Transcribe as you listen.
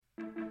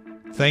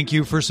Thank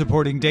you for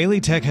supporting Daily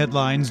Tech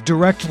Headlines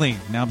directly.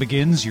 Now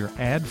begins your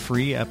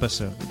ad-free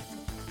episode.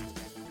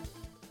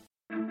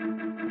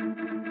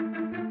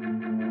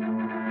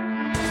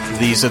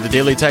 These are the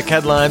Daily Tech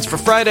Headlines for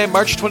Friday,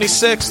 March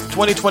 26th,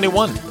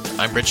 2021.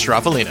 I'm Rich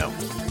Straffolino.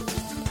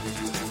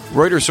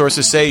 Reuters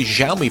sources say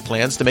Xiaomi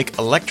plans to make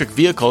electric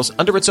vehicles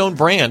under its own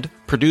brand,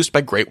 produced by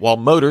Great Wall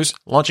Motors,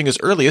 launching as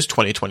early as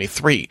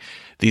 2023.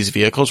 These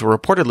vehicles will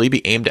reportedly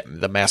be aimed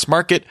at the mass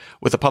market,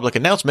 with a public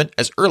announcement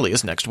as early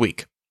as next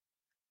week.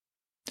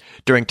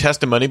 During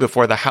testimony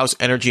before the House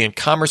Energy and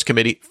Commerce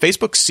Committee,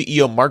 Facebook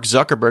CEO Mark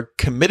Zuckerberg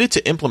committed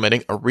to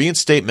implementing a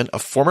reinstatement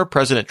of former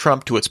President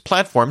Trump to its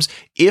platforms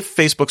if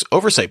Facebook's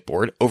oversight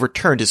board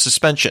overturned his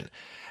suspension.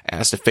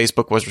 Asked if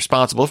Facebook was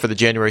responsible for the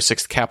January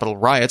 6th Capitol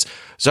riots,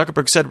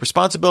 Zuckerberg said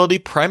responsibility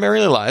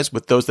primarily lies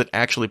with those that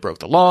actually broke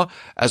the law,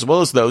 as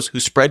well as those who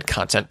spread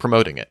content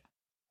promoting it.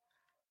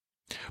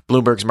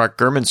 Bloomberg's Mark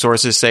Gurman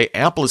sources say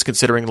Apple is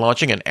considering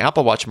launching an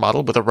Apple Watch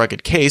model with a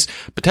rugged case,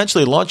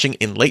 potentially launching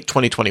in late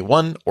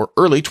 2021 or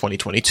early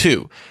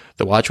 2022.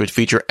 The watch would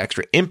feature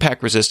extra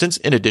impact resistance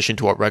in addition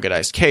to a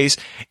ruggedized case,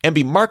 and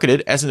be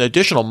marketed as an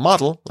additional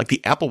model like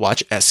the Apple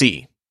Watch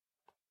SE.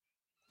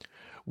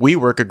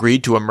 WeWork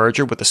agreed to a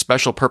merger with the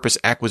special purpose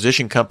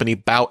acquisition company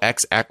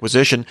BowX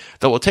Acquisition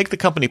that will take the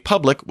company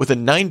public with a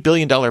 $9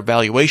 billion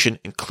valuation,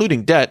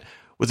 including debt,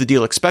 with the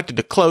deal expected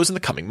to close in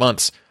the coming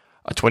months.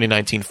 A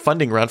 2019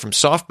 funding round from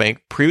SoftBank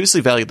previously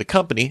valued the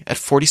company at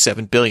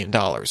 $47 billion.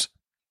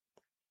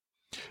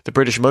 The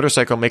British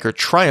motorcycle maker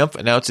Triumph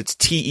announced its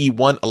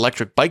TE1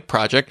 electric bike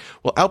project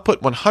will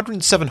output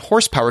 107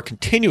 horsepower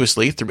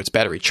continuously through its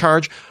battery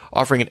charge,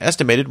 offering an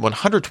estimated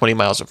 120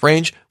 miles of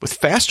range with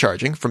fast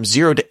charging from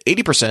 0 to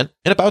 80%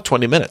 in about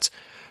 20 minutes.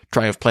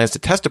 Triumph plans to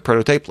test a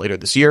prototype later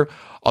this year,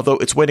 although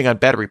it's waiting on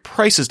battery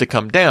prices to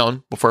come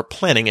down before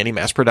planning any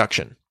mass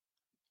production.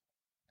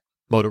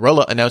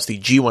 Motorola announced the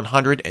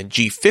G100 and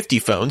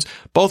G50 phones,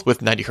 both with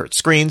 90Hz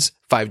screens,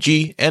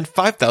 5G, and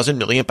 5,000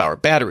 mAh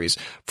batteries,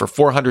 for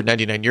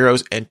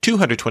 €499 and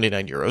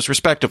 €229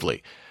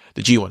 respectively.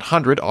 The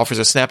G100 offers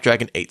a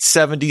Snapdragon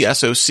 870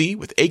 SoC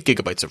with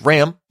 8GB of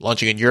RAM,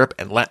 launching in Europe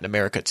and Latin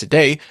America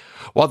today,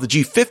 while the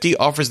G50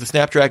 offers the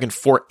Snapdragon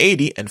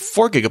 480 and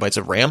 4GB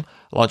of RAM,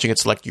 launching in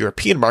select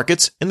European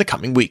markets in the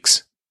coming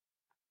weeks.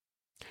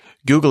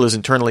 Google is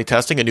internally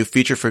testing a new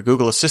feature for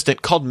Google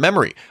Assistant called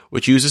Memory,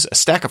 which uses a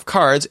stack of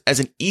cards as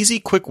an easy,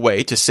 quick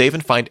way to save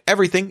and find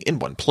everything in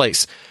one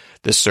place.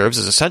 This serves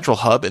as a central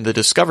hub in the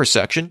Discover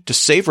section to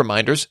save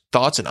reminders,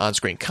 thoughts, and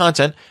on-screen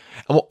content,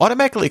 and will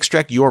automatically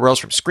extract URLs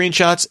from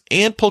screenshots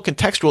and pull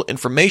contextual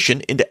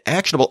information into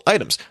actionable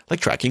items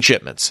like tracking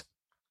shipments.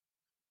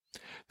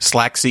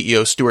 Slack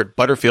CEO Stuart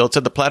Butterfield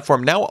said the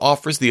platform now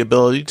offers the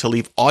ability to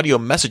leave audio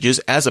messages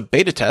as a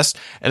beta test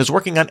and is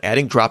working on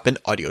adding drop-in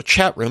audio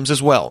chat rooms as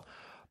well.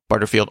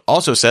 Butterfield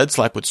also said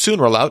Slack would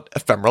soon roll out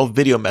ephemeral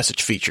video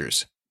message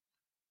features.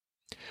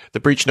 The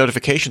breach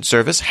notification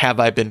service Have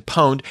I Been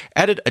Pwned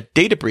added a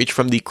data breach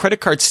from the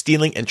credit card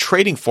stealing and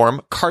trading forum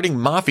Carding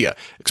Mafia,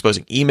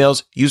 exposing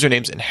emails,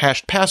 usernames, and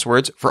hashed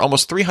passwords for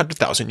almost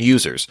 300,000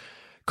 users.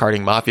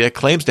 Carding Mafia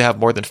claims to have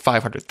more than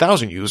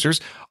 500,000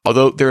 users,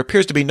 although there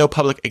appears to be no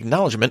public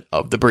acknowledgement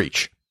of the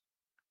breach.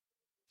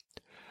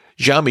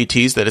 Xiaomi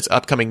teased that its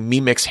upcoming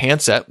Mi Mix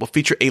handset will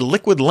feature a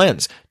liquid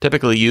lens,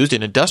 typically used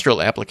in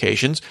industrial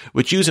applications,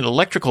 which use an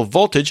electrical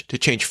voltage to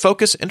change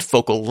focus and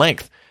focal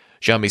length.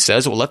 Xiaomi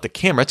says it will let the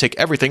camera take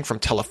everything from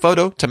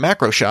telephoto to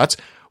macro shots,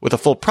 with a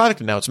full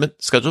product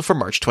announcement scheduled for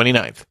March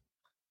 29th.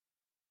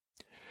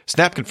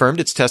 Snap confirmed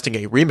it's testing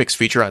a remix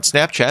feature on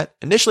Snapchat,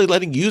 initially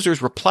letting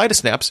users reply to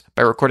snaps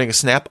by recording a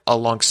snap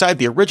alongside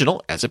the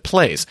original as it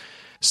plays.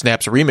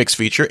 Snap's remix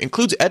feature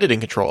includes editing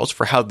controls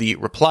for how the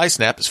reply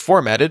snap is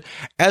formatted,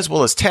 as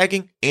well as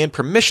tagging and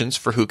permissions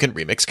for who can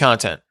remix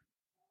content.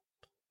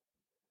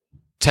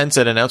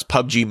 Tencent announced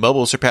PUBG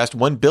Mobile surpassed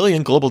 1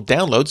 billion global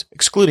downloads,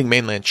 excluding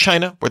mainland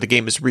China, where the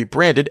game is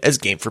rebranded as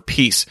Game for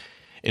Peace.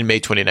 In May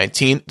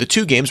 2019, the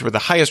two games were the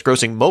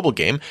highest-grossing mobile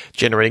game,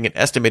 generating an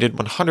estimated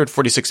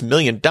 $146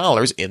 million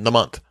in the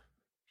month.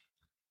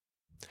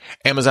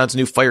 Amazon's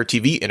new Fire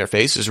TV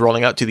interface is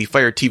rolling out to the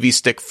Fire TV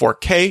Stick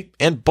 4K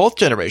and both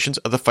generations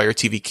of the Fire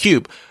TV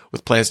Cube,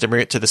 with plans to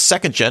bring it to the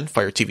second-gen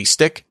Fire TV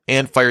Stick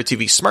and Fire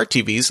TV Smart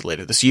TVs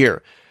later this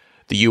year.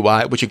 The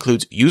UI, which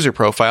includes user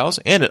profiles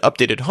and an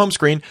updated home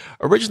screen,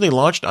 originally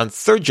launched on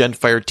third-gen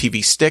Fire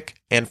TV Stick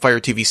and Fire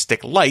TV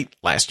Stick Lite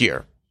last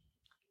year.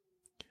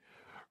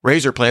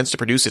 Razer plans to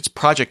produce its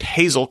Project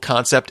Hazel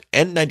concept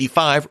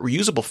N95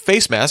 reusable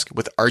face mask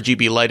with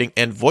RGB lighting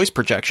and voice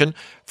projection,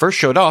 first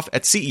showed off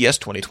at CES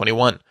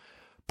 2021.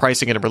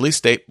 Pricing and a release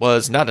date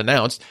was not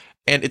announced,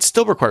 and it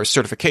still requires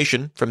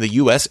certification from the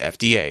US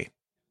FDA.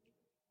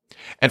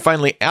 And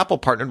finally, Apple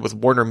partnered with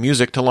Warner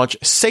Music to launch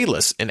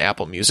Sayless in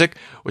Apple Music,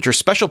 which are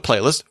special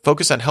playlists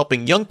focused on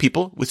helping young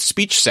people with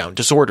speech sound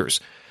disorders.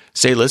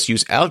 Sayless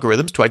use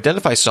algorithms to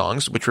identify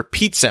songs which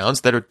repeat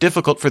sounds that are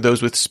difficult for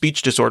those with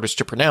speech disorders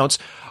to pronounce,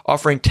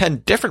 offering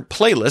 10 different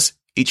playlists,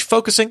 each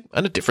focusing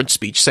on a different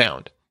speech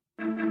sound.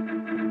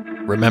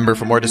 Remember,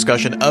 for more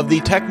discussion of the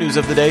tech news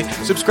of the day,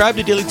 subscribe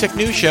to Daily Tech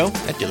News Show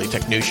at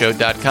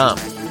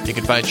dailytechnewsshow.com. You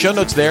can find show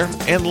notes there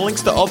and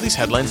links to all these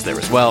headlines there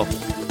as well.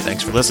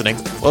 Thanks for listening.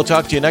 We'll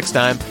talk to you next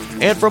time.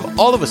 And from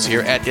all of us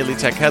here at Daily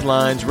Tech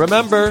Headlines,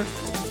 remember,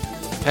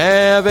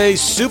 have a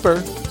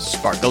super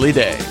sparkly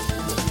day.